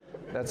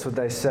That's what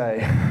they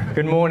say.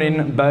 Good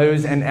morning,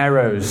 bows and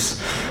arrows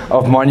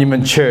of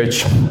Monument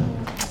Church.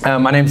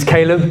 My name's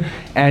Caleb,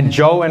 and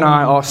Joel and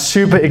I are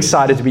super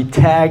excited to be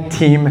tag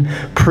team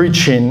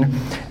preaching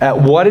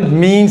what it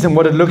means and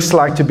what it looks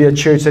like to be a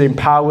church that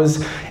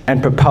empowers and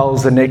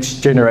propels the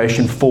next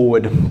generation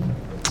forward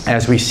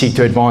as we seek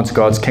to advance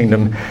God's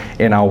kingdom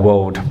in our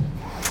world.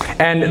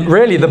 And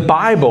really, the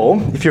Bible,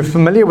 if you're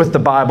familiar with the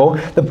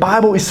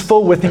Bible is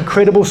filled with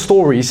incredible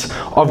stories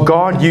of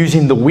God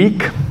using the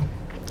weak,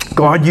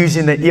 God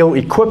using the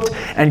ill-equipped,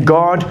 and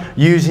God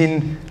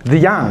using the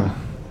young.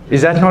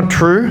 Is that not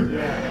true?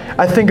 Yeah.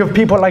 I think of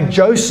people like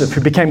Joseph,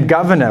 who became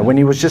governor when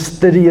he was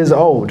just 30 years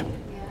old.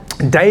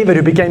 David,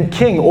 who became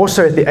king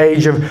also at the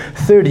age of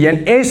 30.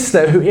 And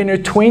Esther, who in her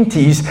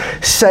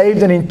 20s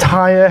saved an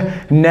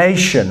entire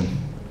nation.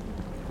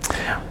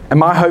 And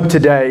my hope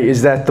today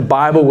is that the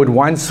Bible would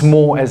once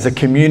more, as a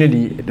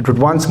community, it would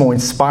once more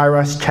inspire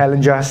us,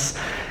 challenge us,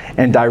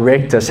 and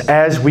direct us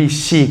as we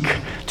seek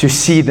to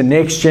see the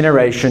next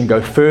generation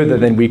go further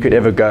than we could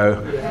ever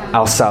go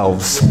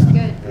ourselves.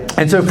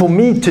 And so for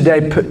me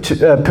today,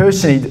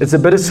 personally, it's a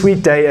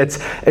bittersweet day.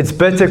 It's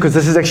bitter because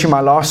this is actually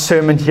my last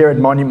sermon here at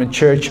Monument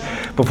Church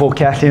before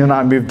Kathleen and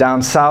I moved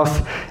down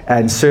south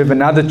and serve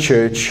another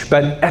church.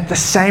 But at the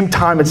same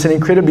time, it's an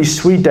incredibly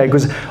sweet day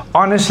because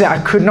honestly, I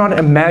could not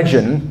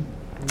imagine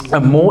a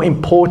more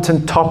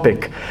important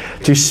topic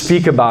to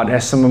speak about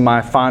as some of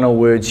my final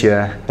words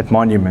here at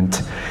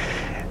Monument.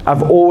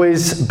 I've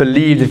always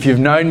believed, if you've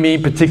known me,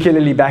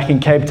 particularly back in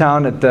Cape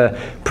Town at the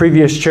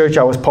previous church,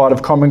 I was part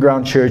of Common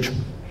Ground Church.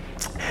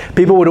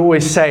 People would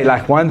always say,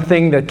 like, one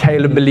thing that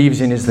Caleb believes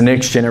in is the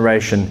next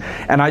generation.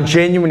 And I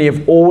genuinely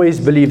have always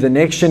believed the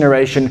next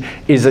generation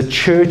is a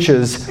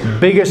church's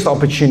biggest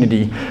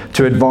opportunity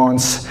to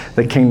advance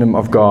the kingdom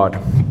of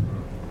God.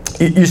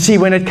 You see,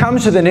 when it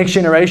comes to the next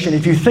generation,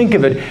 if you think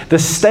of it, the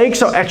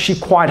stakes are actually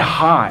quite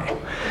high.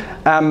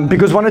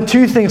 Because one of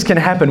two things can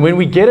happen. When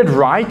we get it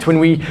right, when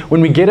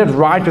we get it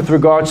right with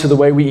regards to the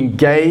way we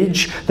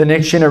engage the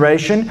next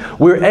generation,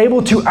 we're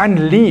able to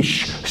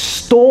unleash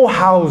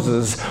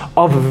storehouses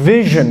of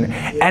vision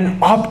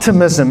and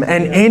optimism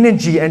and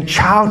energy and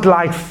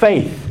childlike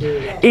faith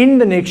in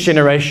the next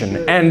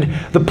generation. And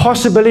the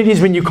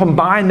possibilities, when you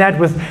combine that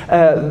with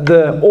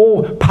the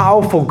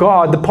all-powerful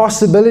God, the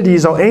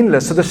possibilities are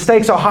endless. So the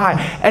stakes are high.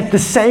 At the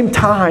same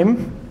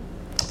time,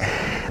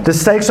 the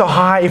stakes are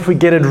high if we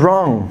get it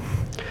wrong.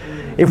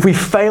 If we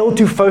fail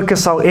to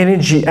focus our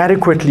energy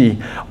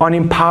adequately on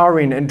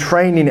empowering and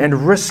training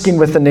and risking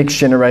with the next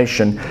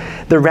generation,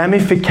 the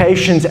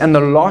ramifications and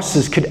the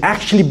losses could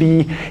actually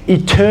be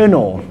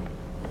eternal.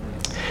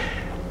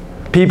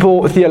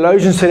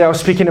 Theologians today are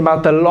speaking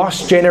about the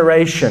lost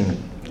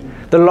generation.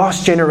 The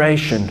lost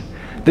generation.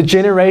 The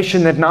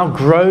generation that now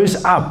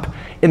grows up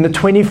in the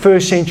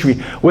 21st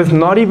century with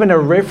not even a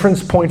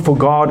reference point for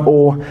God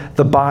or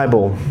the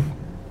Bible.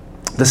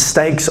 The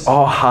stakes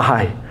are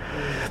high.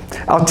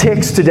 Our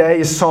text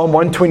today is Psalm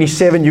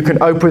 127. You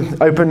can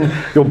open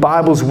your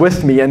Bibles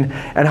with me, and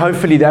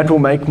hopefully that will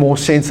make more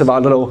sense of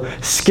our little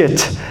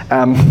skit.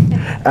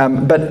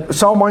 But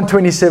Psalm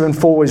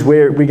 127:4 is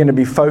where we're going to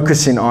be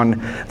focusing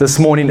on this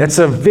morning. It's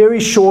a very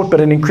short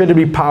but an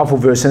incredibly powerful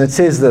verse, and it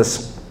says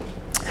this.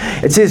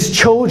 It says,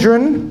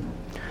 "Children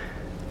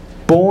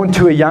born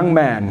to a young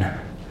man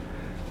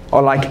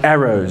are like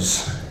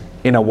arrows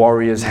in a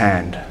warrior's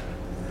hand."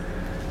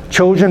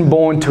 Children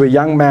born to a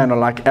young man are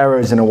like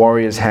arrows in a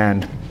warrior's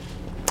hand.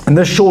 And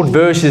this short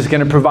verse is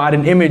going to provide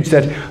an image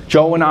that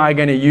Joel and I are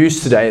going to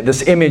use today.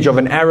 This image of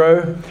an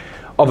arrow,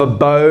 of a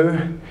bow,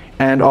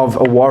 and of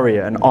a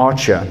warrior, an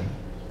archer.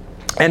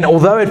 And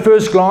although at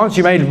first glance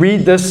you may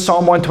read this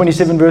Psalm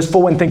 127 verse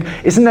 4 and think,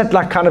 isn't that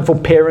like kind of for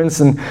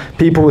parents and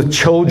people with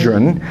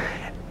children?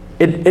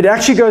 It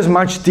actually goes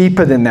much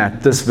deeper than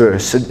that, this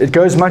verse. It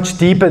goes much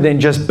deeper than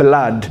just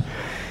blood.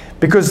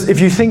 Because if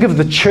you think of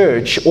the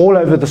church, all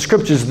over the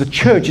scriptures, the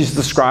church is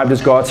described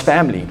as God's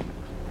family.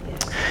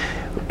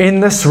 In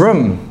this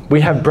room,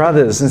 we have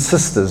brothers and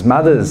sisters,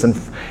 mothers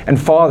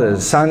and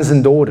fathers, sons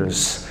and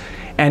daughters.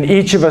 And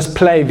each of us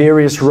play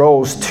various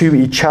roles to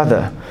each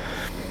other.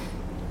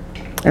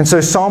 And so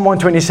Psalm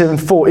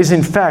 127:4 is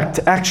in fact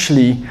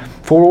actually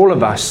for all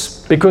of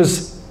us.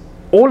 Because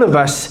all of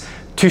us,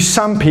 to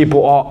some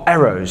people, are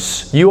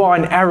arrows. You are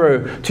an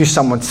arrow to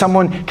someone.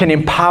 Someone can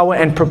empower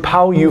and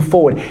propel you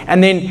forward.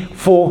 And then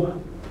for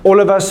all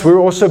of us, we're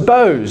also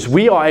bows.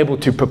 We are able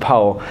to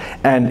propel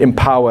and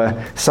empower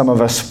some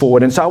of us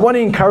forward. And so I want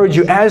to encourage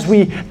you as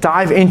we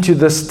dive into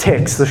this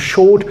text, the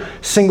short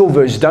single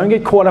verse, don't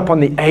get caught up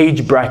on the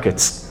age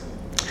brackets.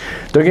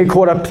 Don't get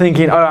caught up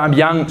thinking, oh, I'm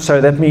young,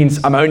 so that means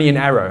I'm only an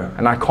arrow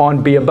and I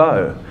can't be a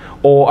bow.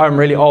 Or I'm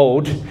really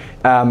old,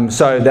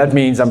 so that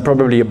means I'm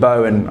probably a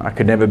bow and I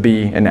could never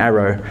be an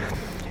arrow.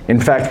 In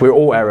fact, we're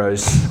all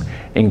arrows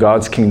in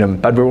God's kingdom,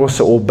 but we're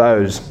also all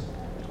bows.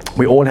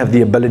 We all have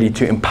the ability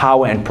to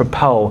empower and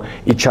propel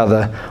each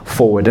other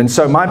forward. And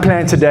so my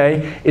plan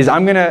today is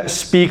I'm going to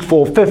speak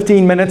for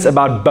 15 minutes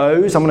about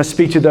bows. I'm going to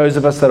speak to those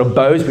of us that are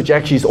bows, which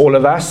actually is all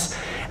of us.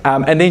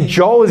 And then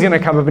Joel is going to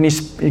come up and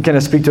he's going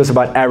to speak to us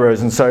about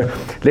arrows. And so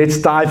let's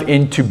dive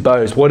into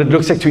bows, what it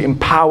looks like to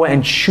empower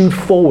and shoot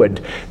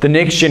forward the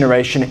next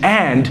generation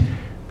and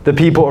the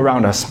people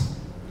around us.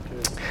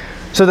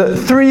 So the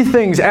three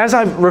things, as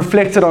I've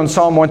reflected on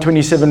Psalm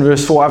 127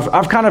 verse 4,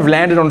 I've kind of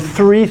landed on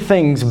three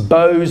things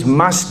bows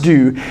must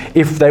do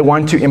if they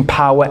want to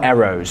empower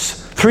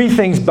arrows. Three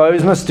things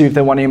bows must do if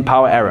they want to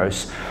empower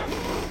arrows.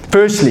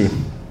 Firstly,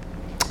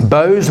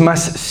 bows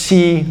must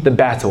see the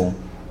battle.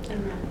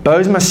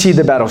 Bows must see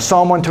the battle.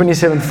 Psalm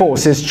 127:4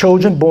 says,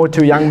 children born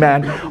to a young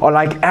man are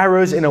like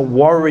arrows in a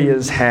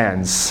warrior's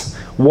hands.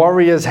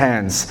 Warrior's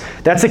hands.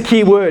 That's a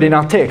key word in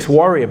our text,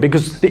 warrior,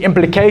 because the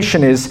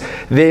implication is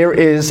there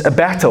is a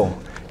battle.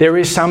 There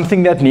is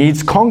something that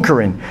needs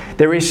conquering.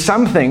 There is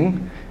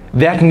something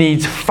that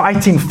needs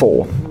fighting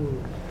for.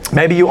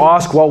 Maybe you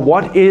ask, well,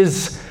 what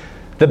is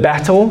the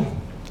battle?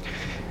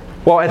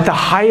 Well, at the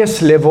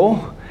highest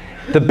level,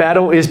 the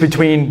battle is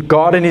between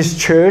God and His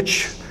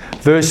church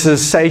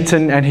versus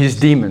Satan and his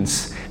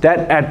demons.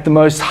 That at the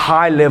most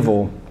high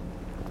level,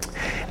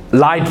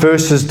 light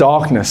versus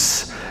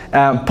darkness.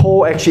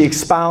 Paul actually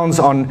expounds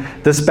on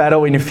this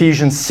battle in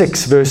Ephesians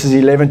 6 verses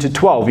 11 to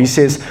 12. He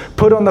says,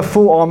 put on the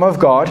full armor of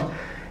God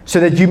so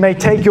that you may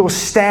take your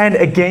stand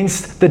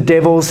against the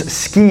devil's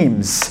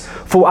schemes.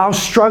 For our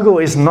struggle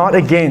is not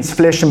against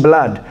flesh and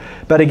blood,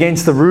 but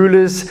against the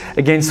rulers,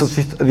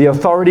 against the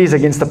authorities,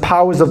 against the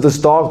powers of this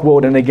dark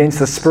world, and against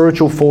the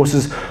spiritual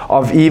forces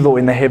of evil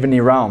in the heavenly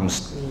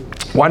realms.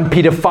 1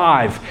 Peter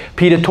 5,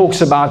 Peter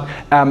talks about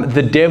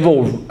the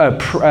devil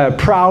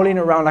prowling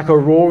around like a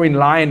roaring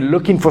lion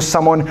looking for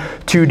someone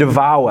to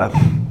devour.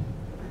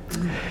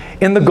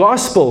 In the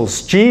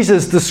Gospels,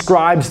 Jesus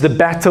describes the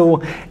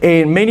battle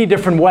in many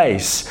different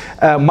ways.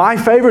 My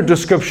favorite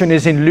description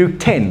is in Luke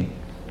 10.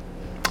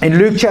 In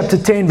Luke chapter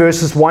 10,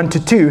 verses 1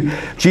 to 2,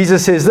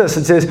 Jesus says this.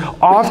 It says,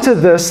 after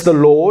this, the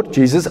Lord,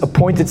 Jesus,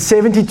 appointed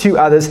 72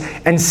 others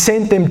and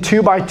sent them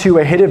 2 by 2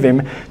 ahead of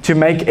him to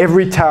make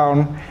every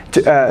town,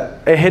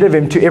 ahead of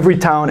him to every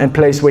town and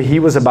place where he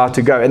was about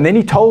to go. And then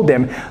he told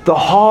them, the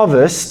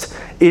harvest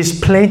is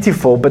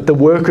plentiful, but the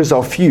workers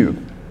are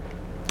few.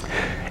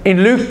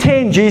 In Luke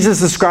 10, Jesus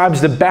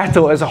describes the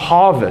battle as a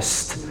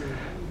harvest.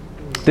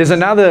 There's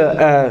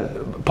another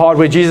part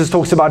where Jesus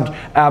talks about,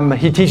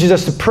 he teaches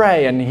us to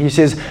pray, and he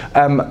says,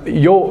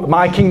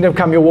 my kingdom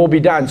come, your will be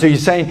done. So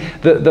he's saying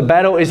the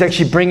battle is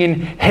actually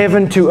bringing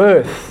heaven to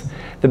earth.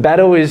 The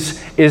battle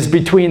is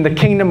between the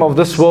kingdom of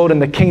this world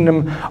and the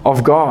kingdom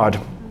of God.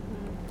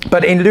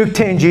 But in Luke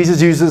 10,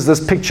 Jesus uses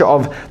this picture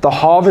of the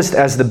harvest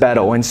as the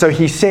battle. And so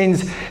he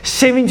sends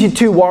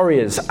 72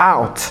 warriors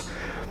out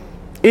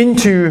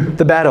into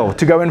the battle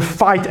to go and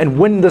fight and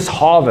win this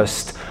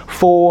harvest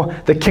for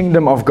the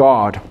kingdom of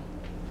God.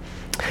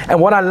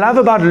 And what I love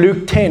about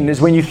Luke 10 is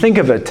when you think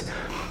of it,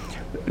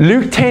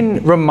 Luke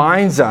 10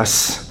 reminds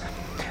us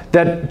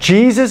that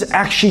Jesus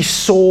actually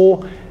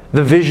saw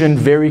the vision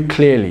very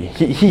clearly.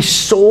 He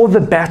saw the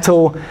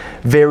battle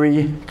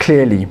very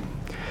clearly.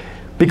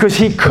 Because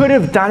he could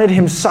have done it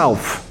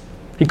himself.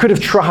 He could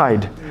have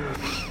tried.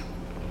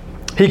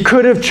 He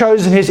could have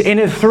chosen his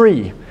inner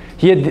three.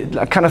 He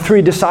had kind of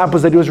 3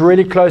 disciples that he was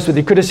really close with.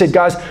 He could have said,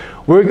 guys,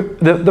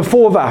 the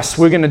 4 of us,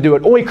 we're going to do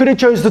it. Or he could have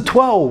chose the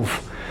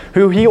 12.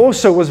 Who he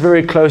also was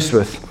very close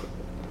with.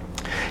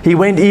 He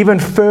went even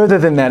further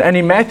than that. And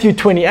in Matthew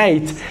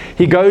 28,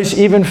 he goes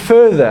even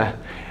further.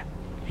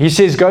 He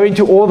says, go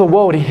into all the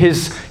world.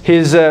 His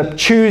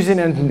choosing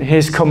and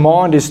his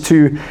command is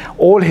to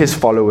all his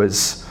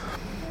followers.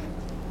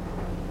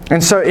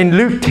 And so in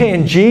Luke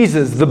 10,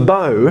 Jesus, the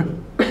bow,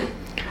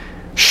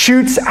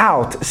 shoots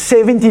out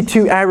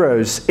 72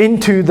 arrows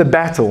into the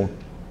battle,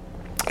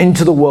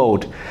 into the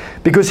world.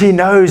 Because he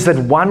knows that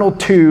 1 or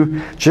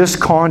 2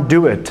 just can't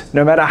do it.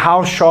 No matter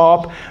how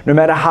sharp, no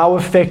matter how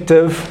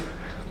effective.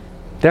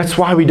 That's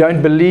why we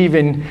don't believe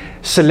in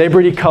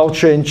celebrity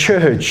culture in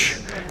church.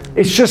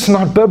 It's just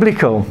not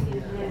biblical.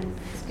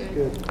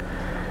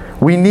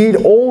 We need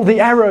all the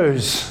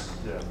arrows.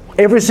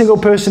 Every single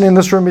person in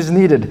this room is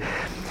needed.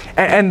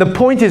 And the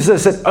point is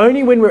this, that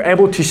only when we're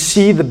able to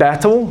see the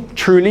battle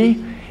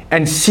truly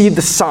and see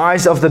the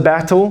size of the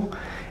battle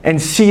and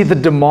see the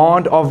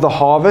demand of the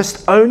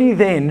harvest, only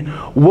then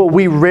will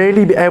we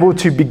really be able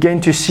to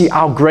begin to see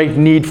our great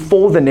need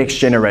for the next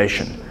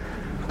generation.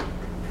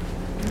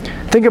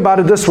 Think about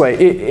it this way.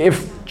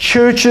 If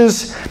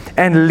churches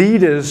and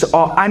leaders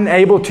are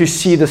unable to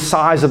see the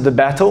size of the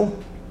battle,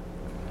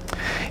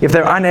 if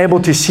they're unable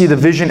to see the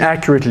vision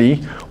accurately,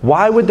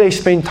 why would they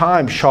spend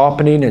time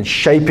sharpening and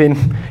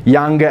shaping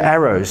younger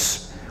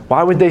arrows?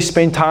 Why would they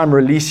spend time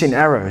releasing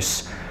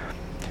arrows?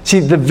 See,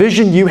 the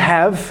vision you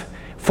have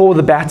for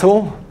the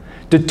battle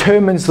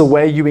determines the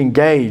way you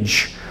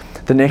engage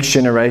the next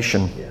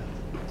generation.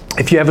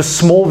 If you have a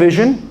small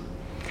vision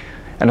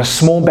and a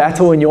small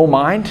battle in your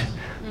mind,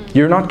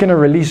 you're not going to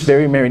release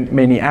very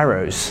many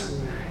arrows.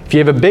 If you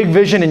have a big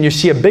vision and you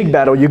see a big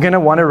battle, you're going to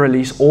want to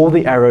release all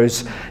the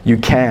arrows you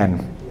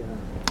can.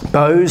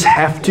 Bows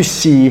have to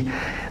see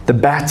the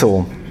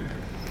battle.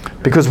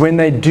 Because when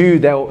they do,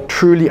 they'll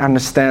truly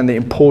understand the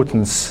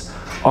importance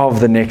of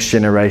the next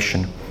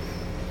generation.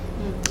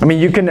 I mean,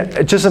 you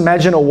can just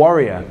imagine a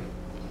warrior.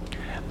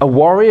 A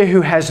warrior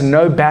who has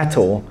no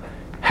battle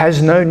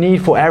has no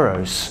need for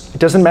arrows. It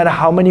doesn't matter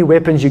how many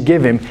weapons you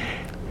give him,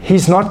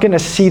 he's not going to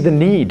see the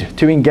need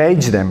to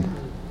engage them.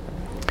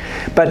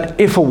 But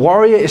if a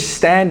warrior is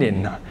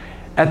standing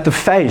at the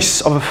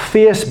face of a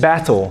fierce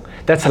battle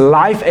that's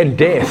life and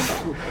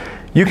death,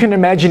 you can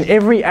imagine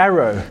every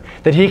arrow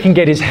that he can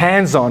get his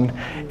hands on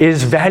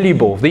is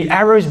valuable. The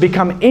arrows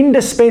become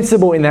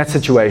indispensable in that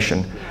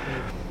situation.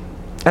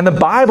 And the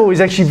Bible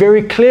is actually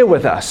very clear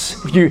with us.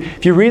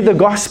 If you read the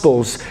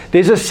Gospels,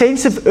 there's a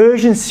sense of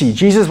urgency.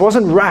 Jesus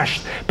wasn't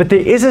rushed, but there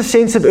is a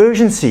sense of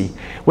urgency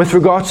with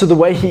regards to the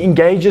way he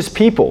engages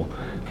people.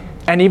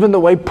 And even the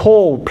way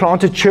Paul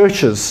planted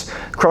churches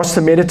across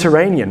the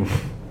Mediterranean.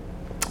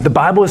 The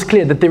Bible is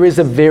clear that there is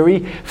a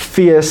very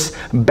fierce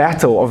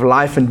battle of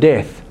life and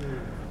death.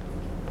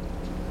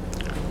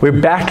 We're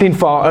battling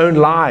for our own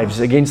lives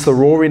against the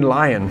roaring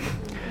lion.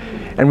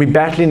 And we're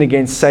battling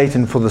against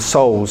Satan for the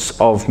souls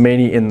of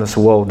many in this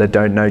world that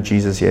don't know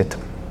Jesus yet.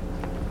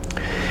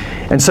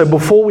 And so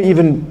before we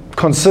even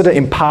consider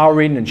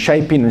empowering and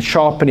shaping and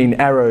sharpening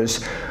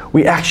arrows,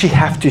 we actually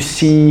have to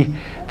see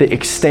the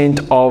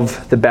extent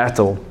of the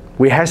battle.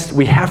 We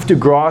have to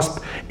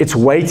grasp its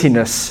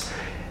weightiness.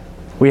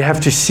 We have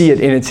to see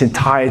it in its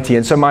entirety.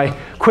 And so my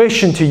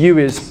question to you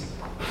is,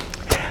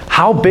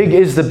 how big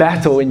is the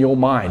battle in your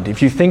mind?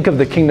 If you think of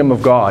the kingdom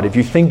of God, if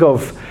you think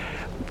of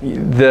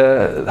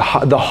the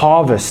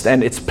harvest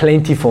and its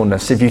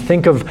plentifulness, if you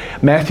think of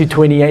Matthew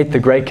 28, the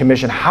Great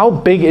Commission, how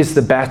big is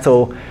the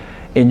battle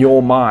in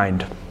your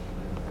mind?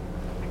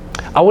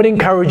 I would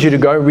encourage you to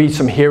go read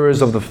some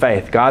heroes of the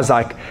faith, guys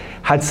like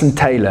Hudson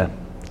Taylor,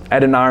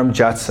 Adoniram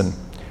Judson.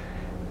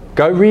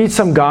 Go read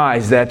some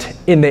guys that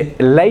in their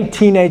late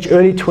teenage,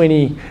 early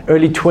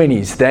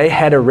 20s, they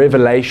had a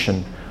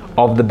revelation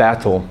of the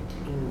battle.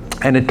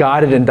 And it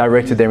guided and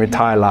directed their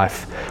entire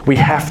life. We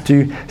have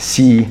to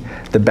see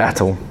the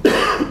battle.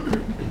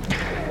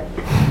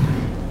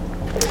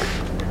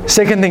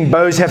 Second thing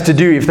bows have to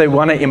do if they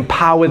want to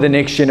empower the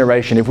next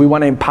generation, if we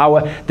want to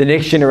empower the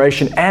next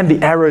generation and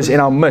the arrows in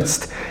our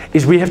midst,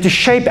 is we have to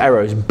shape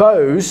arrows.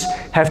 Bows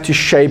have to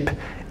shape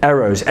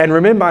arrows. And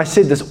remember, I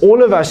said this,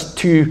 all of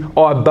us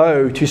are a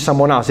bow to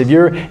someone else. If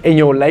you're in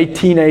your late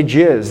teenage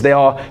years, there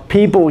are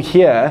people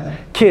here,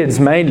 kids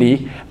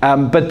mainly,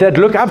 but that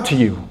look up to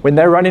you when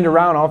they're running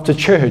around after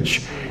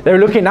church. They're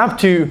looking up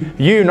to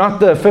you, not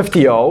the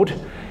 50-year-old.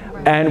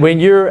 And when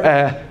you're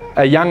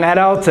a young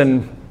adult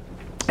and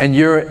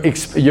you're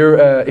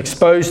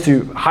exposed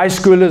to high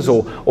schoolers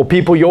or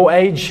people your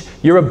age,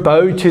 you're a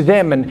bow to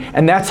them.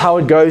 And that's how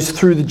it goes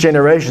through the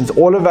generations.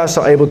 All of us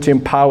are able to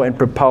empower and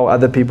propel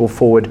other people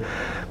forward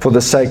for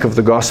the sake of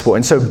the gospel.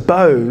 And so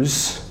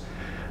bows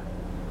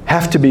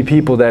have to be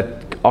people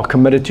that are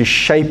committed to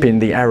shaping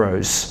the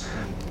arrows.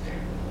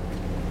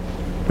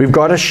 We've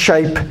got to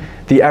shape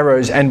the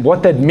arrows, and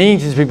what that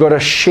means is we've got to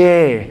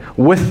share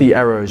with the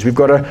arrows. We've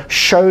got to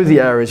show the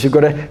arrows. We've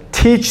got to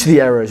teach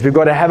the arrows. We've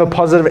got to have a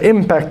positive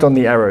impact on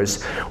the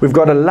arrows. We've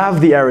got to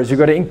love the arrows. We've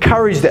got to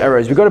encourage the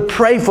arrows. We've got to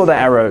pray for the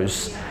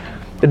arrows.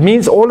 It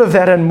means all of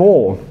that and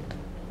more.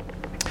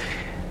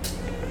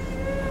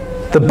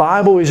 The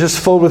Bible is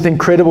just filled with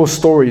incredible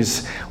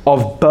stories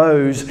of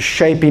bows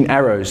shaping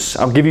arrows.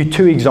 I'll give you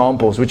two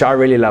examples, which I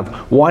really love.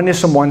 One is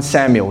from 1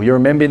 Samuel. You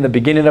remember in the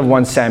beginning of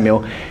 1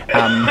 Samuel,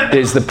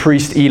 there's the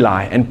priest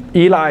Eli. And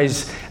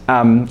Eli's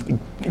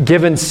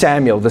given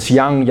Samuel, this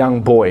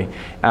young boy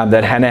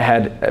that Hannah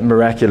had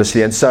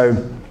miraculously. And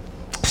so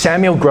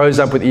Samuel grows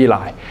up with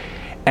Eli.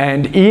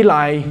 And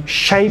Eli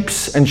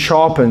shapes and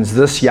sharpens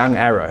this young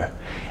arrow.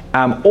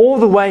 All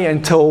the way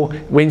until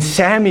when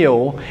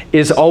Samuel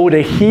is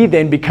older, he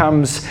then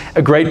becomes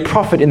a great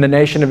prophet in the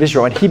nation of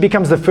Israel. And he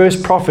becomes the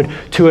first prophet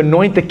to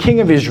anoint the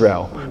king of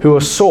Israel, who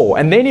was Saul.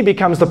 And then he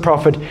becomes the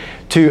prophet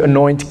to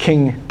anoint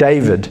King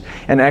David,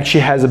 and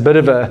actually has a bit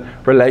of a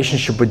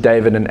relationship with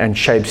David and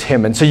shapes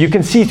him. And so you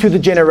can see through the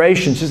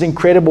generations this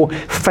incredible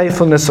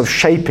faithfulness of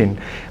shaping.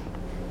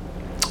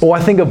 Or I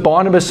think of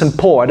Barnabas and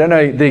Paul. I don't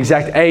know the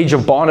exact age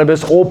of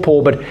Barnabas or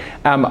Paul, but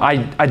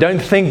I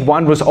don't think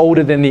one was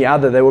older than the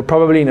other. They were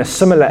probably in a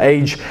similar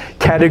age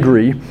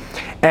category.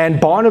 And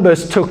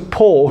Barnabas took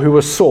Paul, who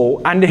was Saul,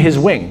 under his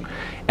wing.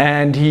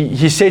 And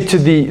he said to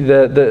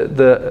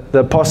the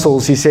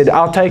apostles, he said,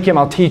 I'll take him,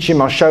 I'll teach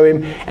him, I'll show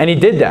him. And he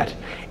did that.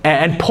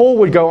 And Paul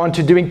would go on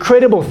to do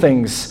incredible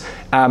things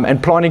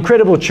and plant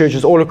incredible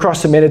churches all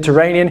across the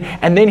Mediterranean.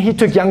 And then he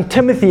took young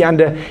Timothy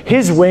under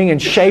his wing and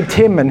shaped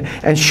him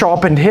and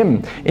sharpened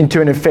him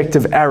into an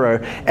effective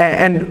arrow.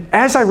 And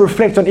as I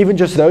reflect on even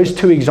just those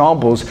two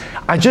examples,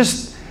 I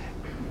just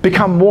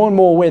become more and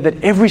more aware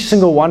that every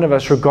single one of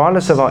us,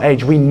 regardless of our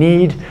age, we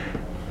need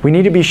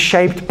to be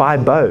shaped by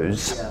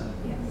bows.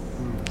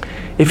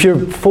 If you're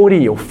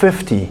 40 or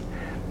 50,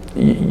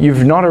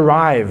 you've not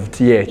arrived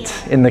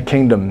yet in the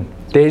kingdom.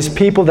 There's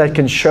people that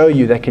can show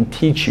you, that can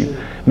teach you.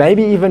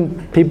 Maybe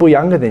even people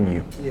younger than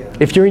you.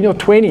 If you're in your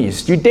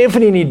 20s, you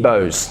definitely need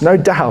Bows, no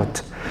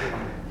doubt.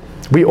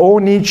 We all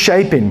need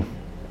shaping.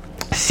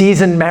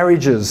 Seasoned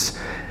marriages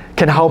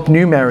can help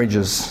new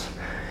marriages.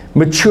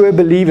 Mature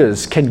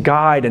believers can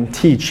guide and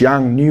teach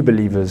young new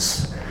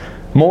believers.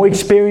 More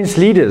experienced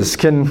leaders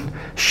can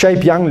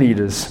shape young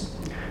leaders.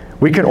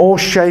 We can all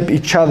shape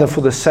each other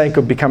for the sake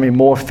of becoming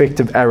more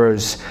effective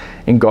arrows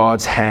in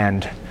God's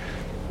hand.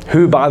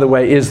 Who, by the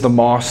way, is the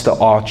master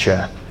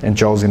archer. And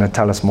Joel's going to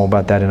tell us more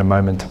about that in a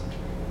moment.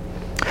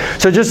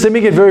 So just let me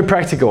get very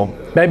practical.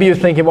 Maybe you're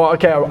thinking, well,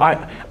 okay,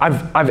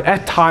 I've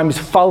at times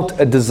felt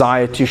a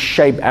desire to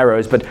shape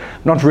arrows, but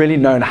not really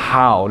known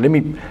how. Let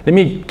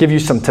me give you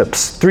some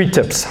tips. 3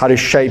 tips how to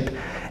shape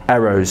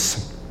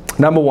arrows.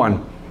 Number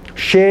 1,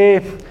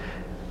 share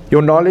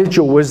your knowledge,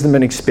 your wisdom,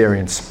 and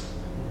experience.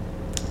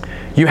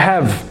 You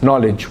have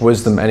knowledge,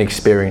 wisdom, and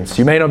experience.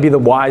 You may not be the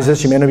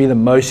wisest, you may not be the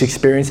most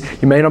experienced,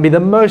 you may not be the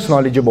most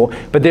knowledgeable,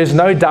 but there's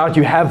no doubt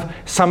you have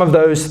some of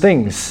those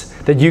things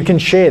that you can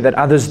share that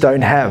others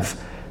don't have.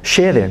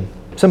 Share them.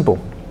 Simple.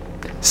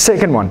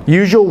 Second one,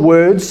 use your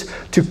words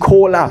to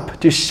call up,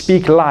 to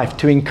speak life,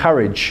 to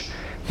encourage.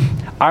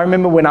 I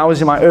remember when I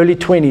was in my early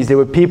 20s, there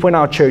were people in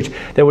our church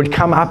that would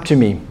come up to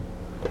me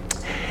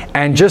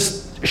and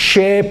just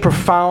share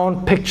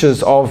profound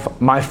pictures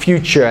of my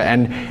future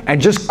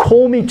and just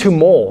call me to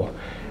more.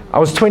 I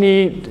was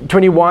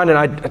 21 and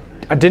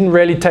I didn't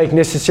really take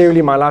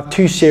necessarily my life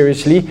too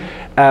seriously,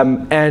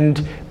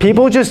 and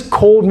people just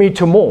called me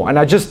to more, and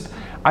I just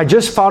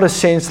felt a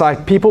sense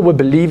like people were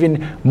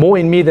believing more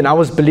in me than I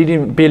was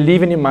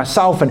believing in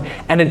myself,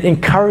 and it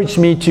encouraged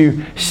me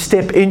to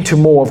step into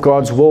more of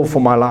God's will for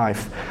my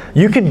life.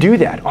 You can do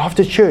that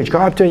after church. Go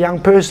up to a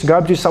young person, go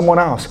up to someone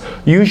else.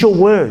 Use your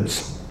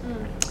words.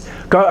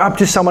 Go up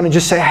to someone and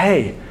just say,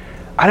 hey,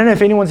 I don't know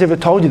if anyone's ever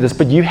told you this,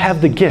 but you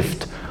have the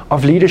gift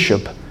of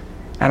leadership,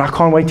 and I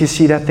can't wait to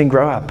see that thing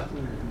grow up.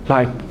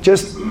 Like,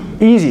 just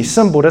easy,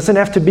 simple. Doesn't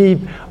have to be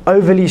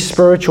overly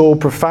spiritual or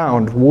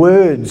profound.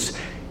 Words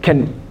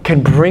can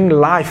bring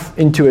life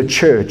into a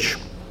church.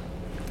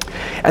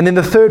 And then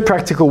the third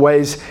practical way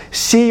is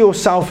see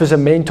yourself as a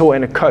mentor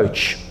and a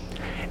coach.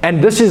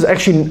 And this is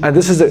actually,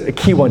 this is a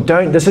key one.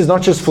 This is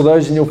not just for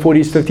those in your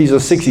 40s, 50s, or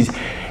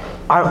 60s.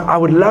 I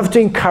would love to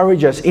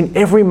encourage us in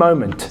every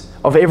moment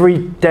of every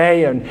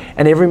day and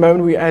every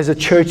moment we as a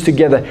church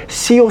together,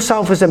 see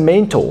yourself as a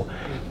mentor.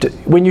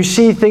 When you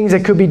see things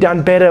that could be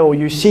done better, or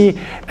you see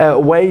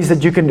ways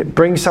that you can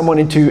bring someone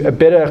into a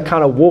better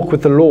kind of walk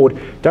with the Lord,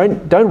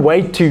 don't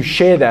wait to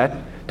share that.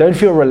 Don't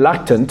feel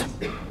reluctant.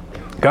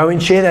 Go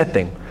and share that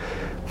thing.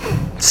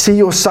 See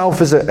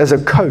yourself as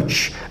a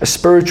coach, a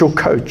spiritual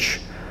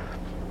coach.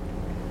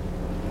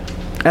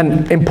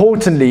 And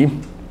importantly,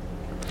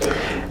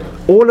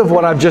 all of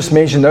what I've just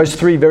mentioned, those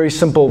 3 very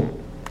simple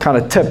kind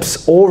of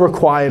tips, all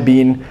require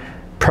being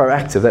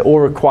proactive. They all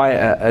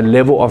require a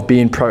level of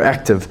being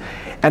proactive.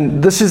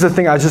 And this is the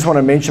thing I just want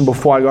to mention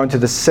before I go into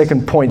the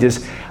second point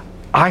is,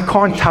 I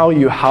can't tell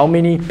you how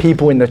many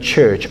people in the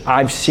church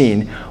I've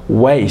seen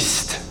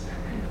waste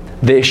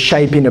their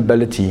shaping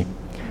ability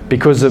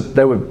because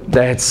they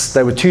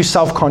were too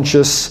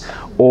self-conscious,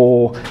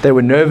 or they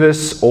were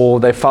nervous, or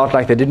they felt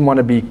like they didn't want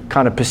to be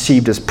kind of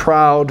perceived as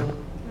proud.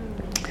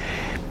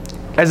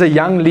 As a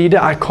young leader,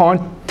 I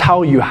can't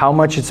tell you how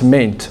much it's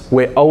meant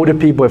where older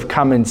people have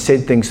come and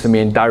said things to me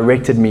and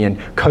directed me and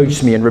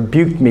coached me and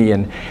rebuked me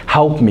and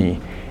helped me.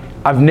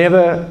 I've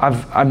never,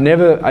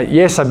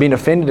 yes, I've been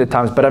offended at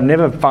times, but I've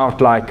never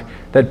felt like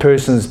that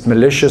person's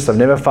malicious. I've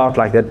never felt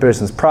like that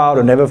person's proud.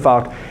 I've never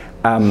felt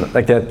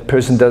like that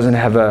person doesn't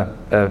have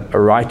a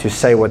right to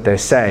say what they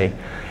say.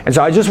 And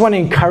so I just want to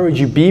encourage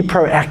you, be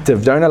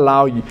proactive. Don't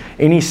allow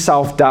any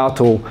self-doubt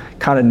or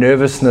kind of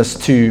nervousness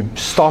to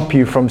stop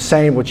you from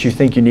saying what you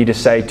think you need to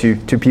say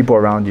to people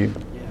around you.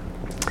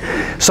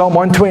 Psalm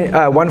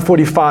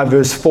 145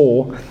 verse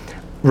 4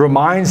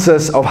 reminds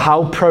us of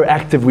how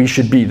proactive we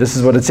should be. This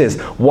is what it says.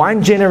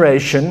 One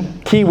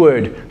generation,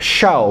 keyword,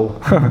 shall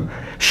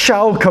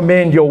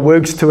commend your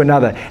works to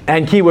another.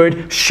 And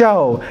keyword,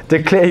 shall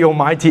declare your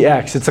mighty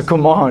acts. It's a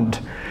command.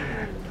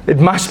 It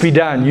must be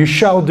done. You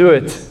shall do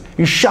it.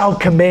 You shall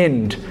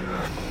commend.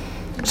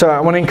 So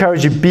I want to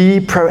encourage you, be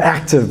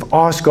proactive.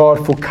 Ask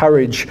God for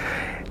courage.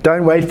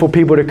 Don't wait for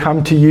people to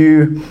come to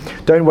you.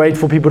 Don't wait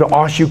for people to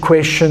ask you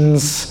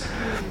questions.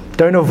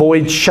 Don't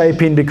avoid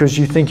shaping because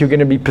you think you're going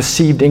to be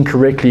perceived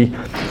incorrectly.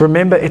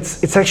 Remember,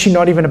 it's actually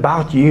not even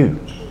about you.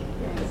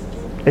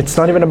 It's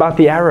not even about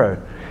the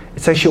arrow.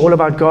 It's actually all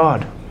about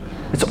God.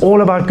 It's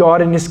all about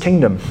God and His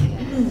kingdom.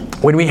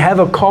 When we have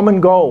a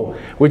common goal,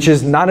 which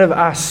is none of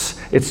us,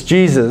 it's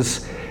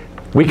Jesus,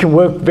 we can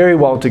work very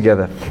well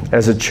together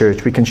as a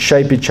church. We can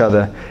shape each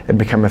other and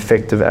become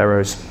effective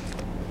arrows.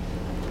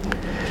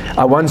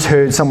 I once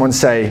heard someone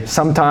say,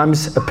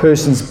 sometimes a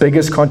person's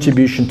biggest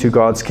contribution to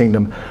God's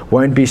kingdom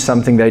won't be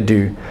something they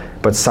do,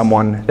 but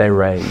someone they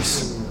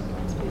raise.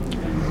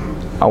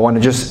 I want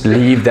to just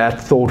leave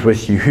that thought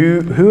with you.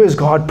 Who has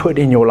God put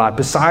in your life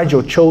besides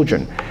your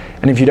children?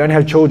 And if you don't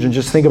have children,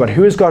 just think about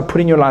who has God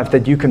put in your life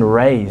that you can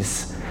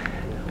raise,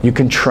 you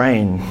can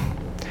train,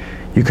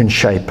 you can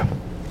shape.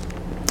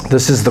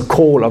 This is the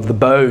call of the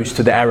bows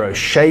to the arrows.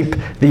 Shape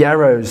the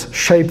arrows.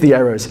 Shape the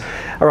arrows.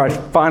 All right,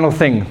 final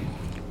thing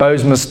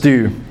bows must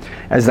do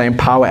as they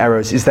empower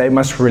arrows is they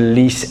must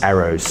release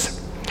arrows.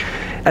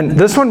 And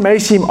this one may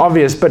seem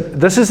obvious, but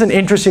this is an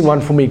interesting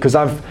one for me because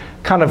I've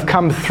kind of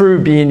come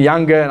through being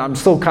younger, and I'm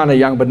still kind of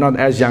young, but not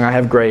as young. I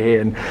have gray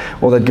hair and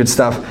all that good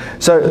stuff.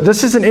 So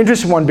this is an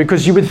interesting one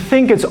because you would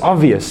think it's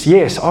obvious.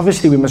 Yes,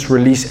 obviously we must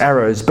release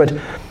arrows, but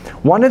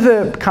one of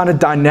the kind of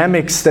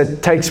dynamics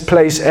that takes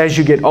place as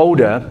you get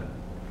older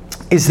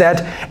is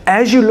that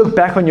as you look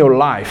back on your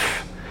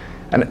life,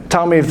 and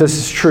tell me if this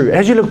is true,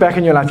 as you look back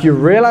on your life, you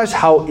realize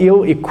how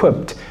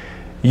ill-equipped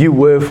you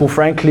were for,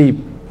 frankly,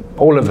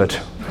 all of it.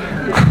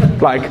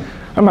 Like,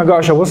 oh my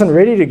gosh, I wasn't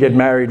ready to get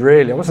married,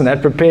 really. I wasn't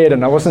that prepared,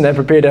 and I wasn't that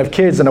prepared to have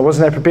kids, and I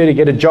wasn't that prepared to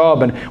get a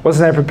job, and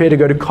wasn't that prepared to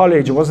go to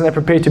college, and wasn't that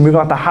prepared to move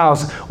out the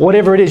house,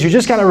 whatever it is. You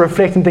just kind of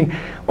reflect and think,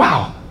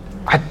 wow,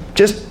 I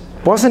just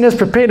wasn't as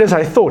prepared as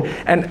I thought.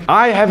 And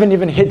I haven't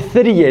even hit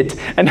 30 yet,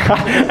 and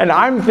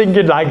I'm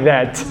thinking like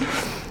that.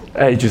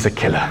 Age is a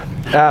killer.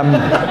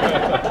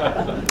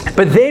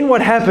 But then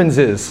what happens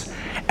is,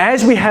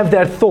 as we have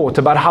that thought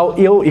about how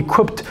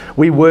ill-equipped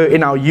we were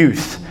in our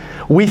youth,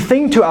 we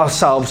think to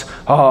ourselves,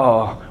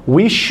 oh,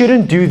 we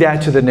shouldn't do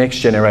that to the next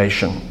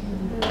generation.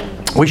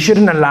 We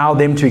shouldn't allow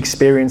them to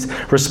experience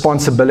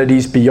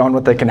responsibilities beyond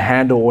what they can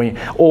handle,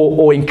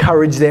 or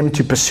encourage them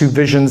to pursue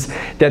visions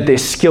that their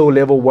skill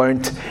level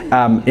won't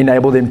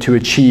enable them to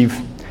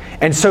achieve.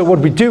 And so what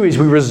we do is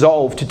we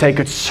resolve to take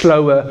it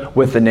slower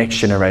with the next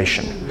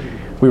generation.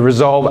 We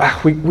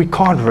resolve, we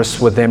can't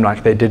risk with them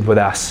like they did with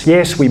us.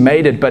 Yes, we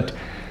made it, but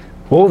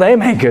will they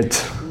make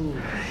it?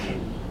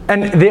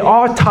 And there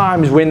are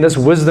times when this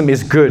wisdom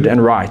is good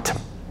and right.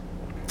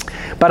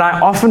 But I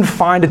often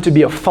find it to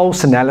be a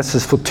false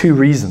analysis for two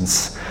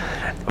reasons.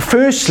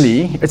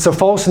 Firstly, it's a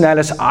false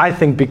analysis, I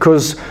think,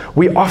 because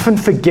we often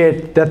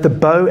forget that the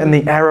bow and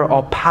the arrow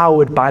are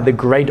powered by the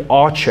great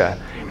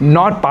archer,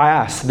 not by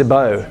us, the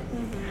bow.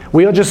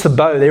 We are just the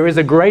bow. There is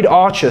a great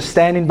archer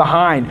standing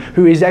behind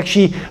who is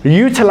actually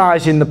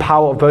utilizing the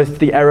power of both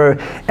the arrow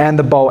and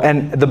the bow,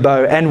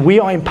 and we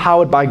are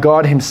empowered by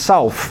God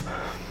Himself.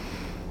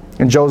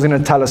 And Joel's going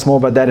to tell us more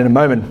about that in a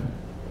moment.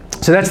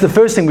 So that's the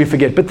first thing we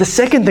forget. But the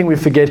second thing we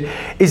forget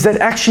is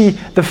that actually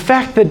the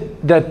fact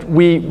that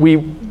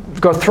we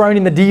got thrown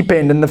in the deep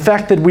end, and the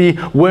fact that we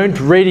weren't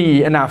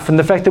ready enough, and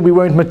the fact that we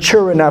weren't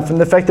mature enough, and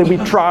the fact that we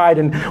tried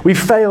and we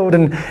failed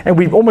and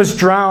we almost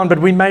drowned, but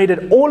we made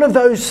it, all of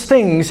those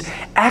things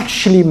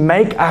actually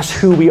make us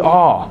who we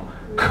are.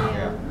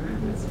 Yeah,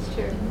 this is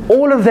true.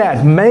 All of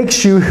that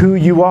makes you who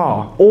you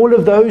are. All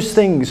of those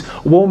things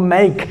will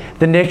make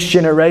the next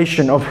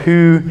generation of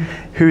who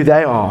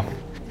they are.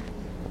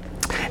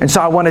 And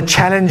so I want to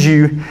challenge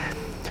you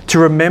to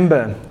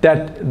remember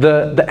that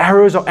the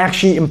arrows are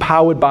actually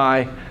empowered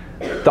by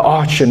the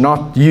archer,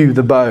 not you,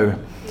 the bow.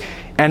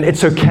 And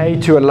it's okay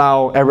to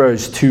allow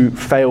arrows to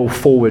fail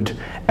forward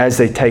as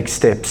they take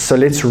steps. So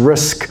let's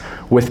risk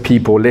with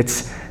people.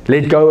 Let's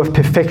let go of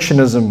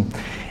perfectionism,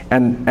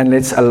 and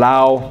let's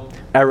allow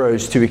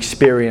arrows to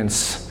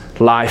experience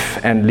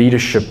life and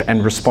leadership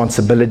and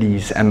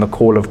responsibilities and the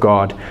call of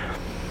God.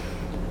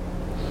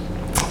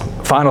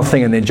 Final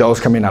thing, and then Joel's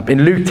coming up.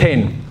 In Luke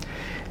 10,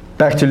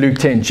 back to Luke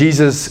 10,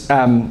 Jesus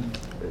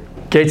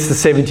gets the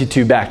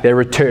 72 back. They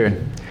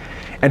return.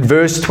 And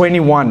verse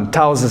 21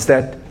 tells us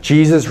that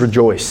Jesus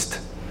rejoiced.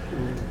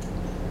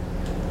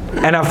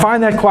 And I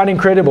find that quite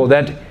incredible,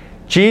 that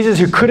Jesus,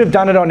 who could have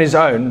done it on His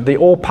own, the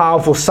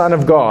all-powerful Son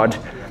of God,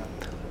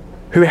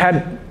 who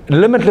had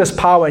limitless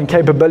power and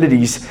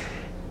capabilities,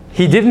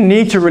 He didn't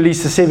need to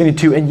release the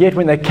 72, and yet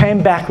when they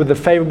came back with a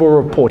favorable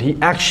report, He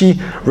actually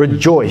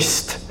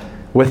rejoiced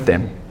with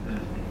them.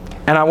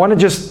 And I want to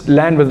just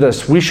land with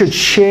this. We should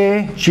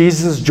share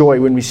Jesus'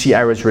 joy when we see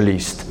arrows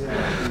released.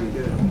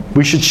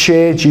 We should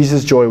share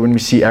Jesus' joy when we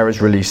see arrows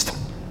released.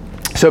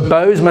 So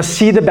bows must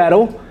see the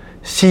battle,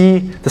 see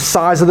the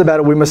size of the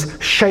battle. We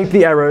must shape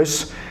the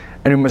arrows,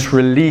 and we must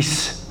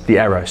release the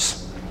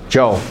arrows.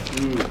 Joel,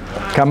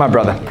 come on,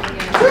 brother.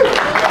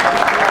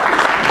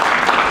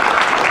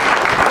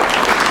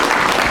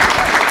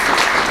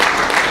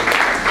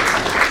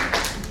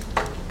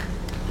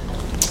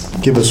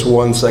 Give us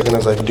 1 second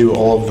as I do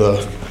all of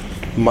the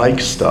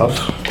mic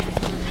stuff.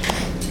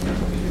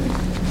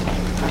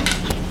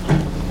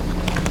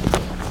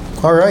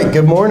 All right,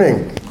 good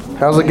morning.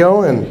 How's it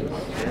going?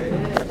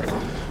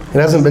 It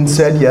hasn't been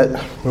said yet.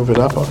 Move it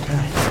up,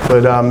 okay.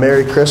 But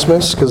Merry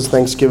Christmas, because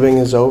Thanksgiving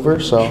is over,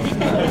 so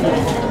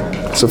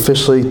it's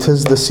officially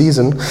 'tis the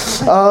season.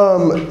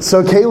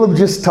 So Caleb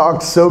just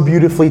talked so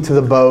beautifully to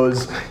the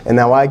bows, and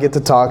now I get to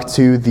talk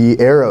to the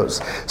arrows.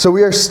 So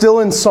we are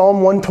still in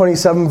Psalm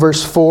 127,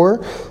 verse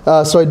 4.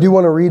 So I do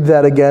want to read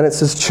that again. It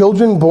says,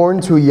 "Children born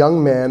to a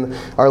young man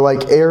are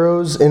like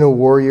arrows in a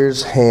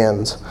warrior's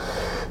hand."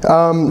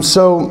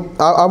 So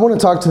I want to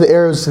talk to the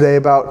arrows today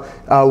about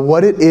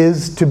what it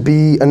is to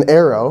be an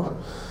arrow,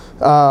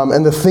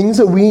 and the things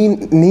that we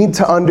need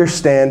to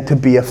understand to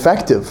be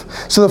effective.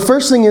 So the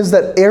first thing is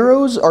that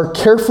arrows are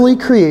carefully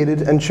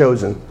created and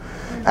chosen.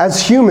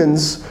 As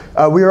humans,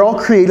 we are all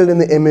created in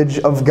the image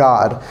of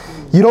God.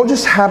 You don't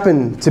just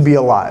happen to be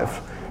alive,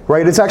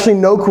 right? It's actually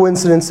no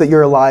coincidence that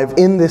you're alive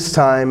in this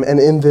time and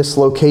in this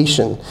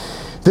location.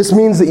 This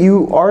means that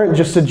you aren't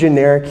just a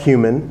generic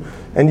human,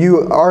 and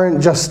you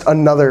aren't just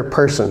another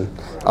person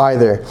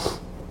either.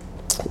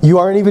 You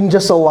aren't even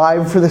just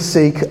alive for the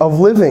sake of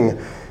living.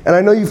 And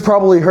I know you've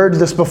probably heard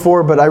this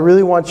before, but I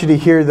really want you to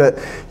hear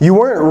that you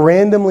weren't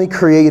randomly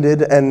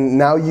created and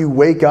now you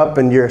wake up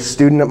and you're a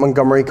student at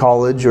Montgomery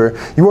College, or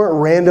you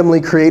weren't randomly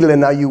created and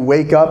now you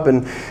wake up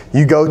and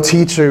you go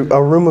teach a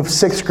room of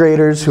 6th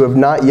graders who have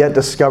not yet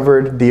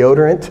discovered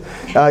deodorant.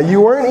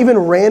 You weren't even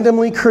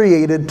randomly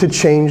created to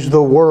change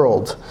the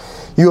world.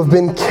 You have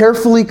been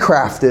carefully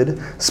crafted,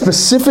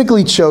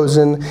 specifically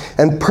chosen,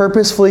 and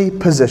purposefully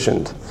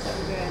positioned.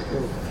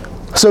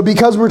 So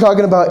because we're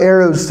talking about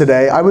arrows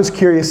today, I was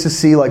curious to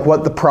see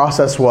what the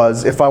process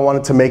was if I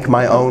wanted to make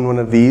my own one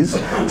of these.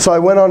 So I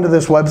went onto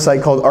this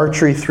website called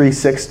Archery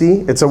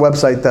 360. It's a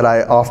website that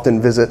I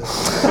often visit.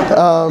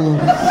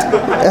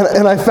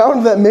 And I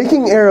found that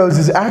making arrows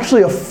is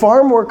actually a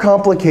far more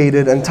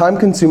complicated and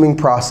time-consuming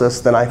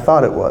process than I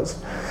thought it was.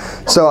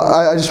 So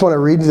I just want to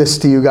read this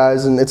to you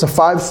guys, and it's a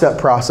 5-step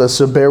process,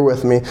 so bear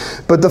with me.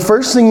 But the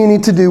first thing you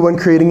need to do when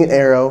creating an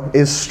arrow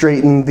is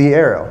straighten the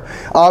arrow.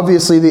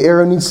 Obviously, the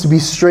arrow needs to be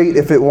straight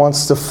if it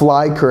wants to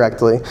fly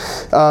correctly.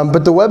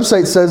 But the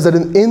website says that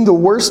in the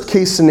worst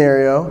case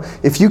scenario,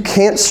 if you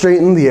can't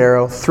straighten the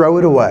arrow, throw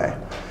it away.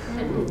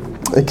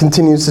 It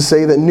continues to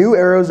say that new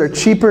arrows are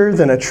cheaper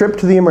than a trip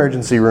to the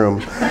emergency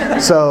room.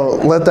 So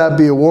let that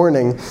be a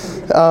warning.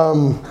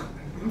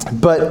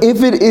 But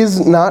if it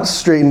is not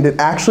straightened, it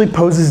actually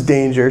poses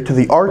danger to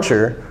the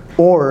archer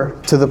or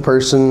to the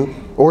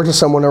person or to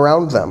someone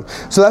around them.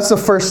 So that's the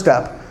first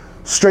step.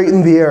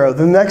 Straighten the arrow.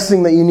 The next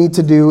thing that you need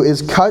to do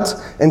is cut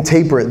and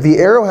taper it. The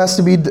arrow has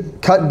to be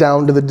cut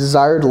down to the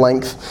desired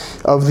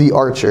length of the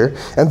archer.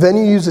 And then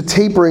you use a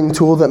tapering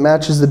tool that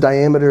matches the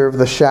diameter of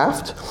the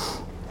shaft.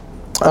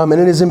 And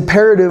it is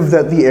imperative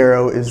that the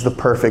arrow is the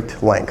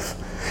perfect length.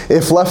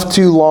 If left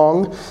too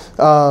long,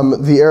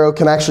 the arrow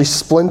can actually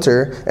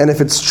splinter, and if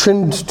it's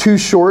trimmed too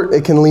short,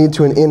 it can lead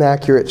to an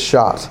inaccurate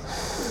shot.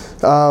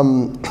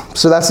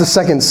 So that's the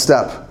second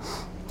step.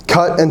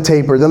 Cut and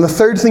taper. Then the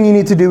third thing you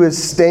need to do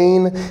is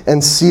stain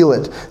and seal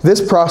it.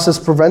 This process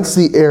prevents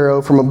the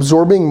arrow from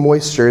absorbing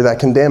moisture that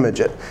can damage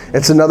it.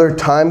 It's another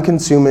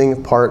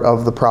time-consuming part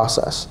of the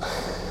process.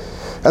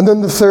 And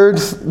then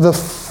the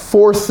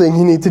fourth thing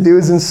you need to do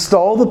is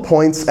install the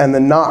points and the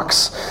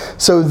nocks.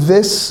 So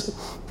this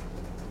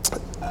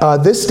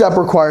step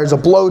requires a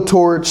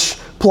blowtorch,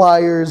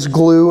 pliers,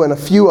 glue, and a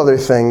few other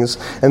things,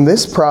 and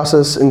this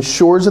process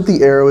ensures that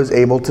the arrow is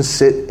able to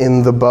sit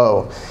in the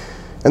bow.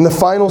 And the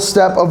final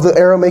step of the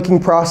arrow making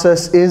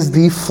process is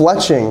the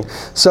fletching.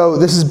 So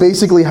this is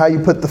basically how you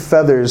put the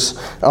feathers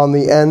on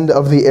the end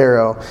of the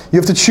arrow. You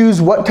have to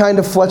choose what kind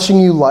of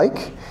fletching you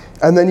like,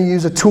 and then you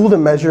use a tool to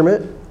measure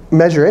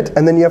it,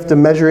 and then you have to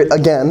measure it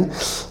again,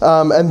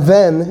 and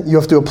then you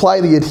have to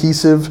apply the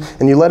adhesive,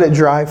 and you let it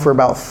dry for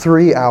about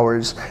 3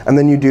 hours, and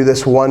then you do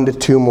this 1 to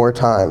 2 more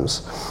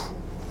times.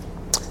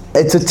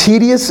 It's a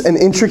tedious and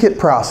intricate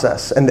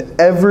process, and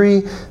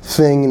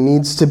everything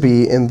needs to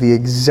be in the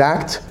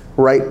exact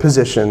right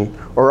position,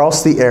 or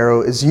else the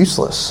arrow is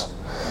useless.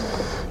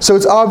 So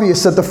it's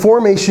obvious that the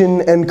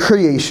formation and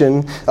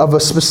creation of a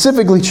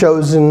specifically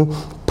chosen,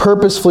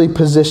 purposefully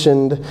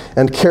positioned,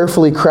 and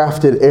carefully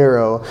crafted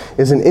arrow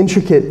is an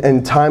intricate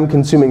and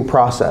time-consuming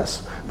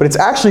process. But it's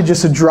actually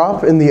just a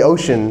drop in the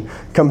ocean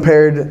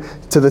compared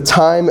to the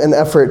time and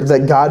effort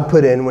that God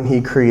put in when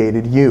He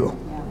created you.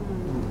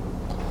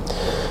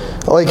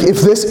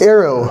 If this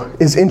arrow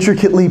is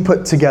intricately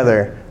put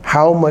together,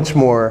 how much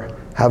more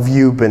have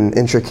you been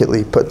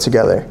intricately put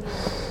together?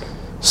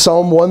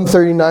 Psalm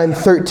 139,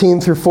 13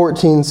 through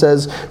 14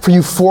 says, "For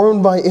you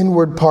formed my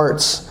inward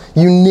parts.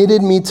 You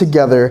knitted me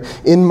together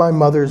in my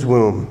mother's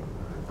womb.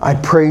 I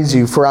praise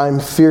you, for I am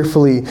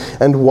fearfully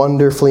and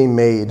wonderfully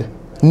made."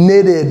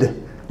 Knitted,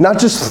 not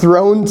just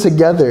thrown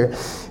together.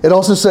 It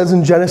also says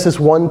in Genesis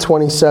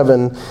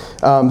 1:27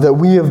 that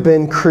we have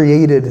been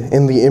created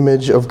in the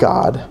image of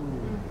God.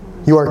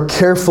 You are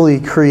carefully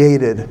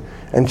created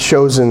and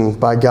chosen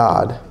by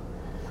God.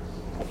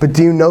 But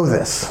do you know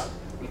this?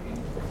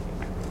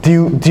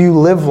 Do you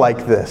live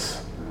like this?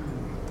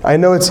 I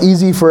know it's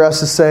easy for us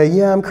to say,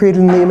 yeah, I'm created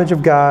in the image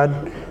of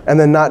God, and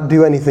then not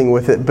do anything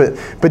with it.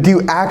 But do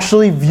you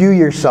actually view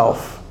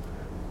yourself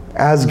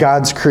as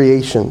God's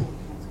creation?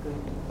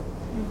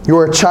 You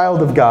are a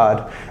child of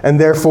God, and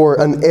therefore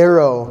an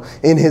arrow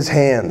in His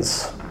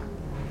hands.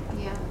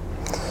 Yeah.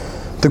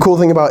 The cool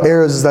thing about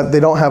arrows is that they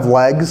don't have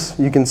legs.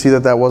 You can see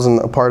that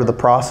wasn't a part of the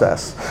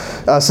process.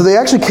 So they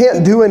actually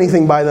can't do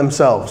anything by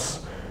themselves.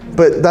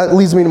 But that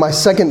leads me to my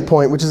second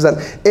point, which is that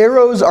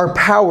arrows are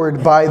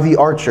powered by the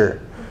archer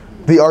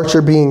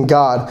being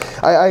God.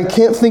 I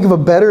can't think of a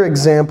better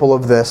example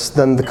of this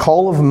than the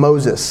call of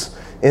Moses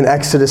in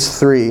Exodus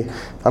 3.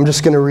 I'm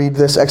just going to read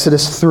this.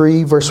 Exodus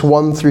 3, verse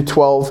 1 through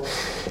 12.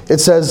 It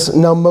says,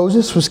 "Now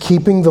Moses was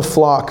keeping the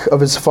flock of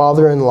his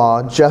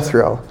father-in-law,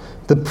 Jethro,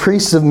 the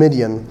priest of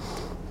Midian.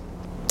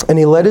 And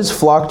he led his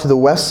flock to the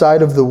west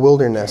side of the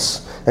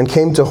wilderness and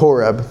came to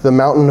Horeb, the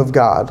mountain of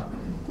God.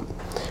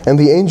 And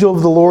the angel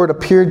of the Lord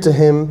appeared to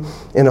him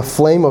in a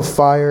flame of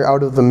fire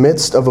out of the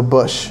midst of a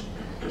bush.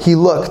 He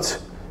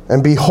looked,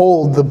 and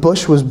behold, the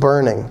bush was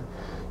burning,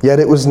 yet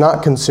it was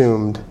not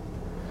consumed.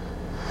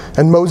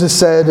 And Moses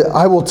said,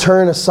 I will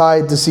turn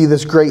aside to see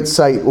this great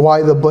sight,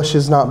 why the bush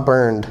is not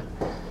burned.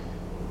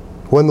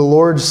 When the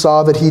Lord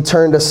saw that he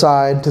turned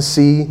aside to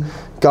see,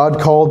 God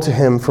called to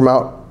him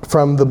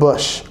from the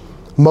bush,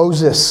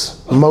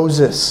 Moses,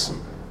 Moses.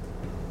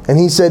 And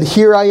he said,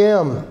 Here I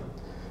am.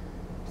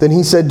 Then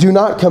he said, Do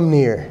not come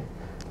near.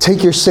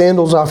 Take your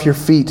sandals off your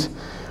feet,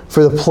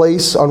 for the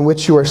place on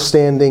which you are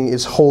standing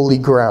is holy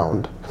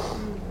ground.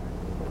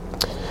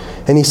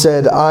 And he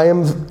said, I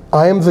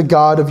am the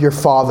God of your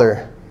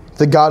father,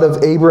 the God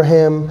of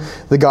Abraham,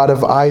 the God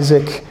of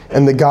Isaac,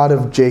 and the God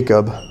of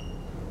Jacob.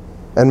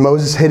 And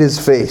Moses hid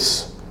his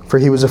face, for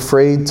he was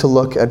afraid to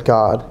look at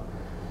God.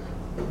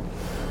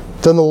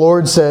 Then the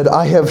Lord said,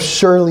 I have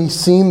surely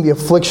seen the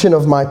affliction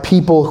of my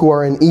people who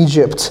are in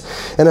Egypt,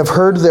 and have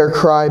heard their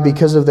cry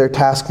because of their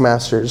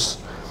taskmasters.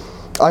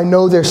 I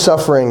know their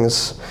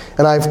sufferings,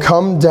 and I have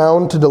come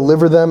down to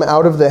deliver them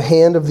out of the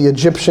hand of the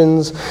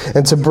Egyptians,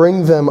 and to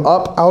bring them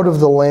up out of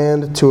the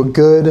land to a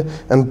good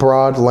and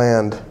broad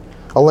land,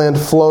 a land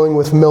flowing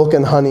with milk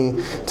and honey,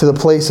 to the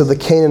place of the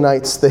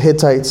Canaanites, the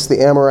Hittites,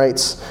 the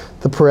Amorites,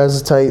 the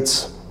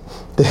Perizzites,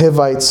 the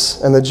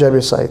Hivites, and the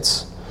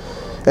Jebusites.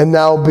 And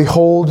now,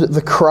 behold,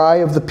 the cry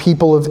of the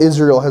people of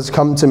Israel has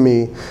come to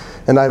me,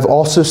 and I have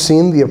also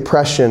seen the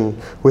oppression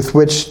with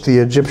which the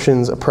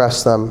Egyptians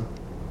oppress them.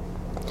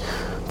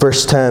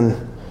 Verse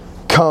 10,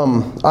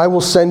 Come, I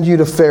will send you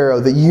to Pharaoh,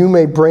 that you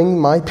may bring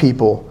my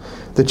people,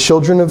 the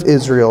children of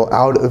Israel,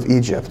 out of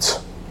Egypt.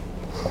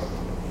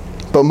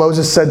 But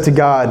Moses said to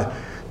God,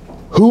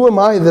 Who am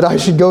I that I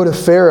should go to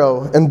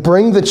Pharaoh and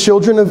bring the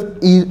children of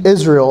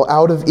Israel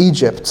out of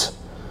Egypt?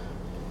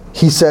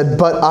 He said,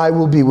 But I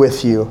will be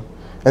with you.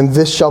 And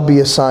this shall be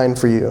a sign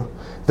for you,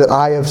 that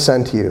I have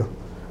sent you.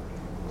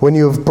 When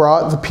you have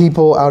brought the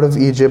people out of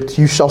Egypt,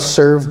 you shall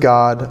serve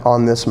God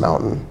on this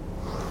mountain.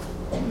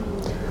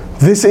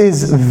 This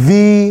is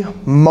the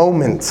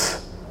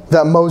moment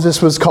that Moses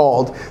was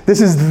called.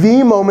 This is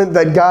the moment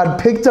that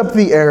God picked up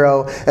the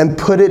arrow and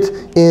put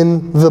it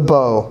in the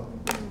bow.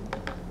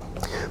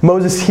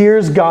 Moses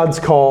hears God's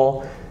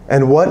call,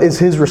 and what is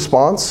his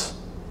response?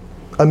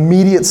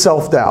 Immediate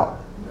self-doubt.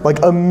 Like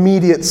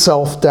immediate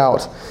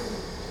self-doubt.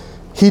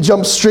 He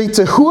jumps straight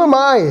to, Who am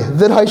I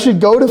that I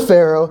should go to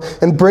Pharaoh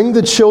and bring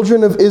the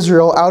children of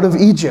Israel out of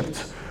Egypt?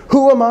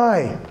 Who am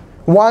I?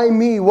 Why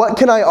me? What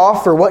can I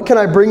offer? What can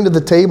I bring to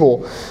the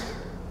table?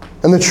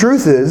 And the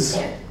truth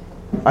is,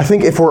 I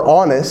think if we're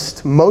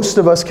honest, most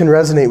of us can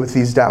resonate with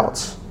these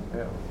doubts.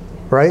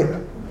 Right?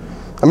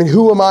 I mean,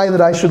 who am I that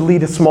I should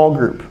lead a small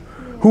group?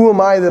 Who am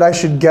I that I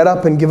should get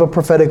up and give a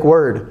prophetic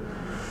word?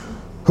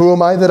 Who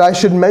am I that I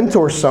should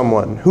mentor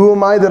someone? Who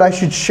am I that I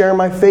should share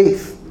my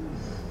faith?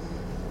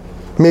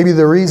 Maybe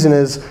the reason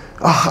is,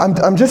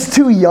 I'm just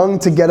too young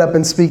to get up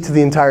and speak to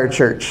the entire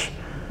church.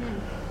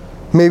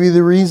 Maybe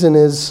the reason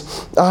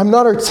is, I'm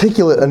not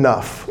articulate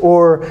enough,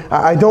 or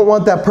I don't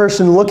want that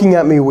person looking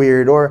at me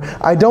weird, or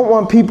I don't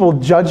want people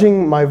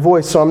judging my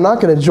voice, so I'm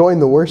not going to join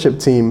the worship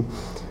team.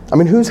 I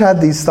mean, who's had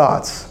these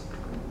thoughts?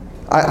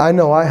 I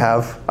know I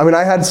have. I mean,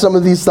 I had some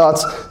of these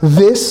thoughts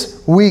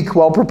this week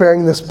while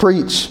preparing this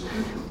preach.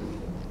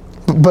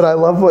 But I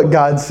love what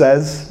God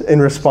says in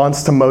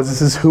response to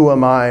Moses' who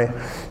am I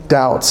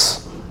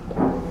doubts.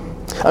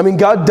 I mean,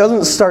 God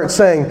doesn't start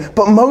saying,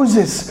 but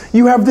Moses,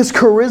 you have this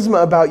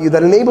charisma about you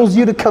that enables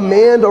you to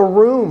command a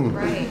room.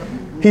 Right.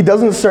 He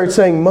doesn't start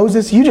saying,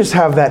 Moses, you just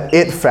have that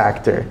it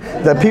factor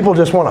that people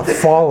just want to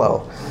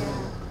follow.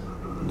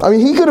 I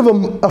mean, he could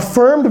have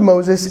affirmed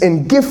Moses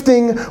in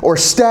gifting or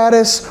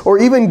status or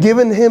even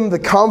given him the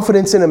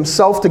confidence in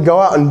himself to go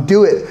out and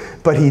do it,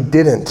 but he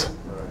didn't.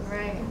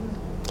 Right.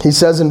 He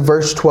says in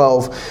verse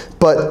 12,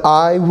 But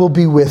I will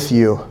be with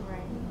you,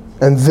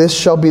 and this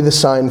shall be the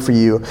sign for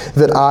you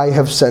that I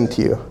have sent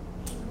you.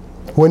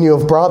 When you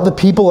have brought the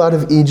people out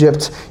of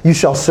Egypt, you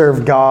shall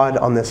serve God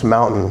on this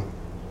mountain.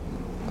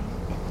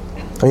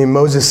 I mean,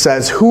 Moses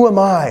says, Who am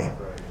I?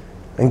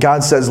 And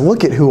God says,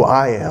 Look at who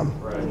I am.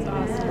 That's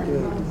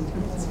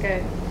awesome. That's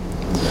good.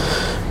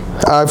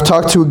 I've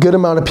talked to a good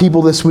amount of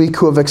people this week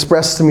who have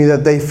expressed to me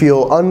that they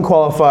feel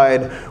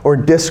unqualified or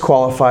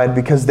disqualified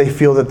because they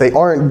feel that they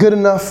aren't good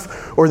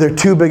enough or they're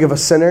too big of a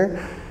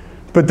sinner.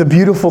 But the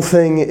beautiful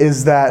thing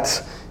is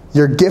that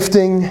your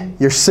gifting,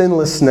 your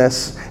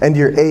sinlessness, and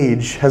your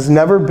age has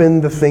never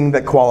been the thing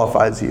that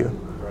qualifies you.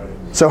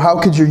 So how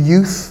could your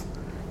youth,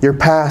 your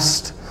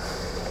past,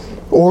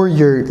 or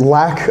your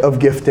lack of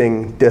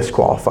gifting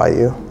disqualify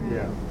you?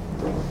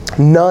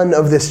 None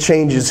of this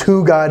changes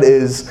who God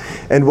is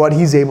and what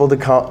He's able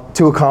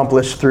to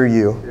accomplish through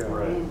you.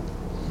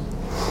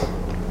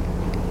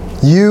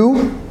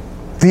 You,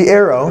 the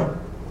arrow,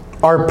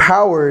 are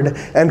powered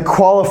and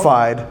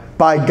qualified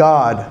by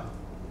God,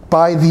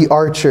 by the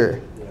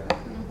archer.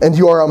 And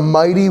you are a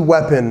mighty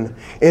weapon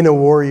in a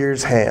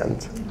warrior's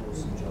hand.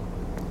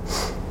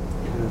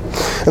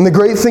 And the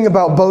great thing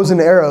about bows and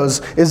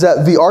arrows is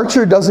that the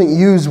archer doesn't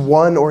use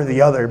one or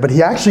the other, but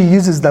he actually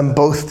uses them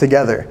both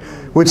together.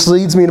 Which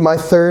leads me to my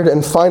third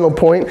and final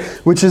point,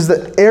 which is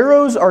that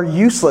arrows are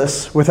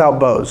useless without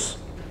bows.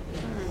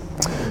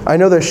 I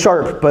know they're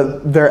sharp,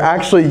 but they're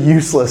actually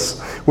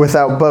useless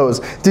without bows.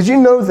 Did you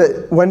know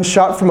that when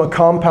shot from a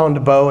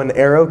compound bow, an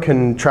arrow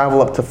can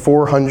travel up to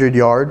 400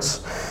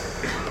 yards?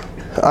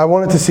 I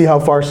wanted to see how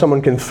far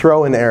someone can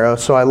throw an arrow,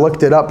 so I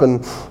looked it up,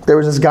 and there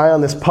was this guy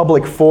on this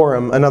public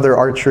forum, another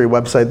archery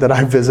website that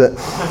I visit.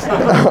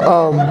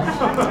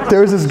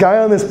 There was this guy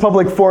on this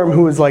public forum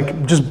who was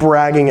like just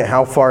bragging at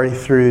how far he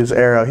threw his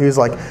arrow. He was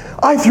like,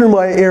 I threw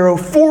my arrow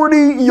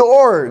 40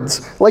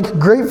 yards. Like,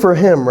 great for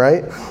him,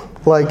 right?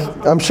 Like,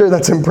 I'm sure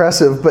that's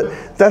impressive,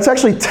 but that's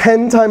actually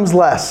 10 times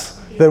less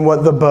than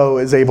what the bow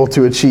is able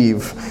to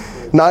achieve.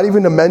 Not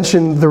even to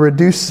mention the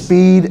reduced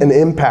speed and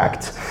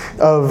impact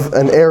of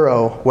an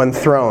arrow when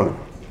thrown.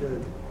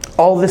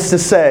 All this to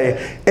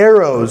say,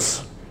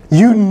 arrows,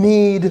 you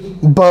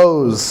need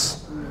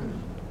bows.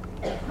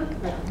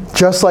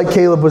 Just like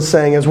Caleb was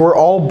saying, as we're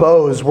all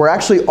bows, we're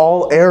actually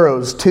all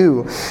arrows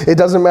too. It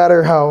doesn't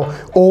matter how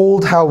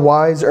old, how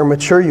wise, or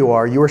mature you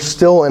are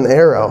still an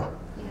arrow.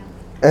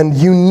 And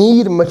you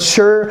need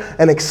mature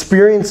and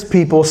experienced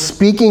people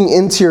speaking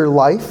into your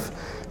life,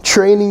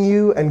 training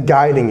you and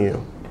guiding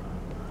you.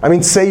 I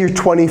mean, say you're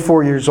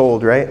 24 years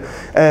old, right?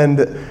 And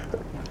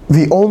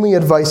the only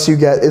advice you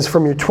get is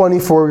from your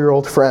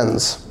 24-year-old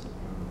friends.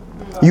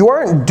 You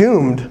aren't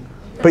doomed,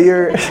 but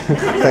you're...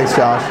 Thanks,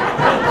 Josh.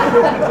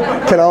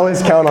 Can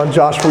always count on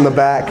Josh from the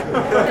back.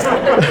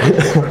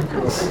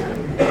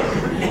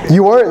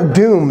 You aren't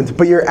doomed,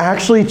 but you're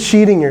actually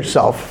cheating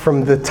yourself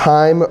from the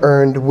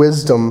time-earned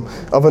wisdom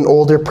of an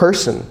older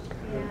person.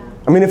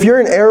 I mean, if you're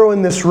an arrow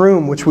in this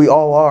room, which we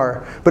all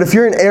are, but if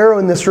you're an arrow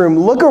in this room,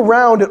 look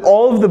around at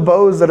all of the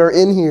bows that are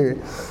in here.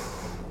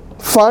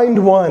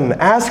 Find one.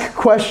 Ask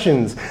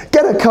questions.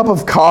 Get a cup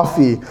of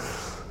coffee.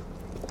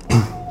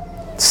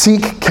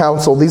 Seek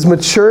counsel. These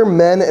mature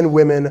men and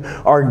women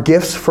are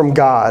gifts from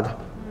God.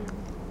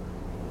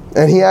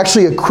 And He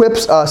actually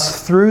equips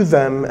us through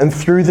them and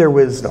through their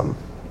wisdom.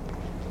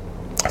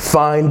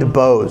 Find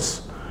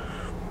bows.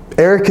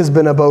 Eric has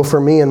been a bow for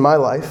me in my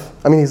life.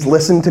 I mean, he's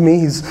listened to me,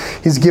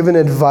 he's given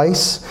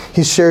advice,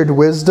 he's shared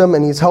wisdom,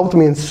 and he's helped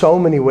me in so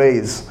many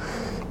ways.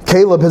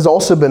 Caleb has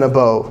also been a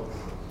bow.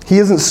 He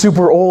isn't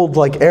super old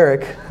like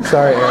Eric.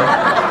 Sorry, Eric.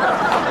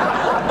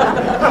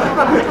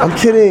 I'm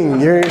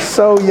kidding, you're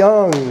so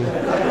young.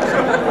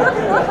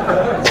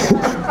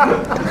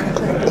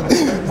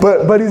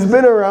 But he's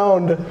been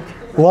around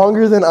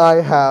longer than I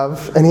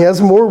have, and he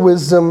has more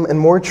wisdom and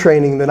more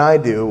training than I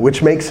do,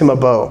 which makes him a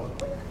bow.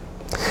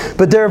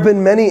 But there have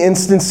been many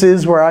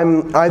instances where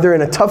I'm either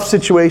in a tough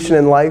situation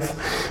in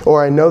life,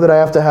 or I know that I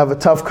have to have a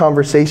tough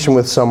conversation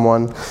with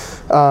someone,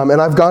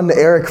 and I've gone to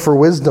Eric for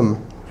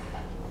wisdom.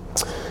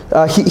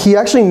 He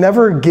actually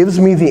never gives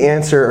me the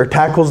answer or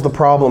tackles the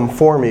problem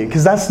for me,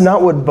 because that's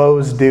not what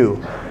bows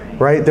do,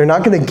 right? They're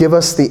not going to give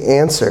us the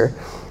answer.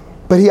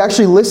 But he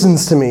actually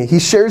listens to me. He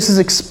shares his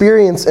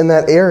experience in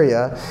that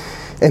area,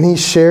 and he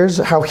shares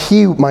how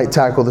he might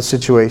tackle the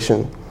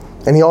situation.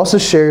 And he also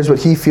shares what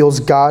he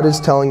feels God is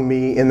telling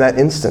me in that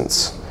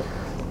instance.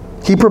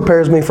 He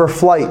prepares me for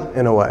flight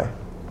in a way.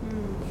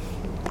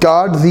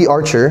 God, the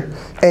archer,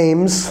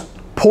 aims,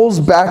 pulls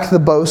back the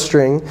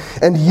bowstring,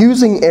 and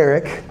using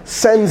Eric,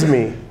 sends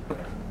me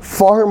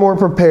far more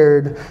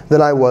prepared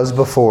than I was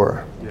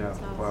before. Yeah,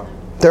 wow.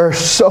 There are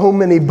so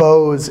many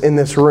bows in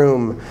this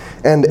room,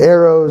 and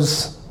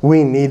arrows,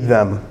 we need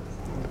them.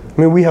 I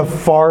mean, we have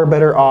far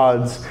better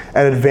odds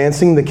at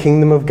advancing the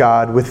kingdom of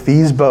God with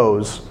these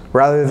bows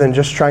rather than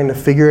just trying to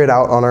figure it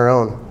out on our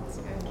own.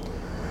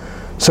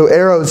 So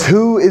arrows,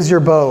 who is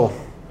your bow?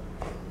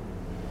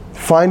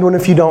 Find one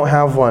if you don't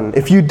have one.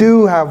 If you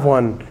do have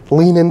one,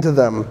 lean into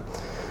them.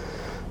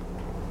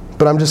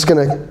 But I'm just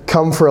going to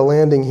come for a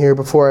landing here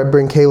before I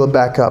bring Caleb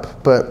back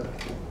up. But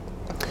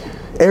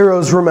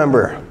arrows,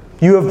 remember,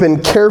 you have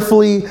been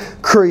carefully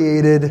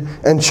created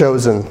and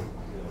chosen.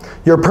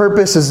 Your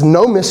purpose is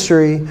no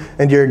mystery,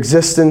 and your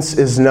existence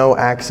is no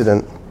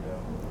accident.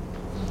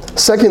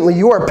 Secondly,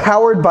 you are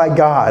powered by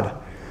God.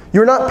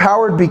 You're not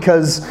powered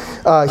because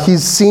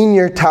He's seen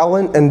your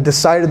talent and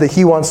decided that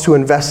He wants to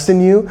invest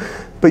in you,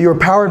 but you're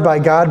powered by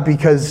God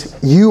because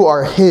you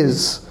are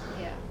His,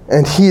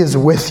 and He is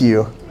with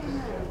you.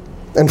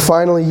 And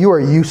finally, you are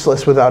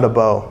useless without a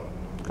bow.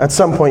 At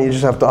some point, you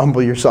just have to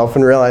humble yourself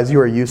and realize you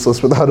are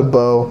useless without a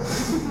bow.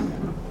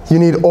 You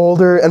need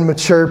older and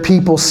mature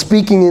people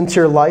speaking into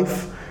your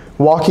life,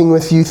 walking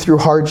with you through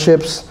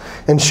hardships,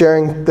 and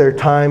sharing their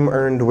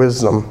time-earned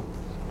wisdom.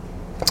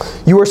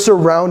 You are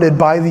surrounded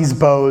by these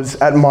bows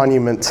at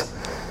Monument.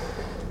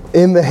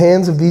 In the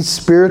hands of these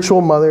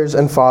spiritual mothers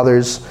and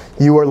fathers,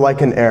 you are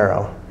like an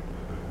arrow.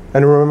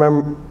 And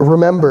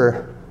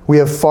remember, we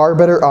have far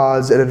better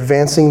odds at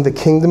advancing the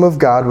kingdom of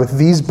God with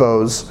these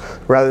bows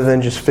rather than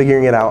just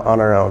figuring it out on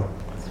our own.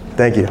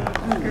 Thank you.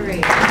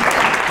 Great.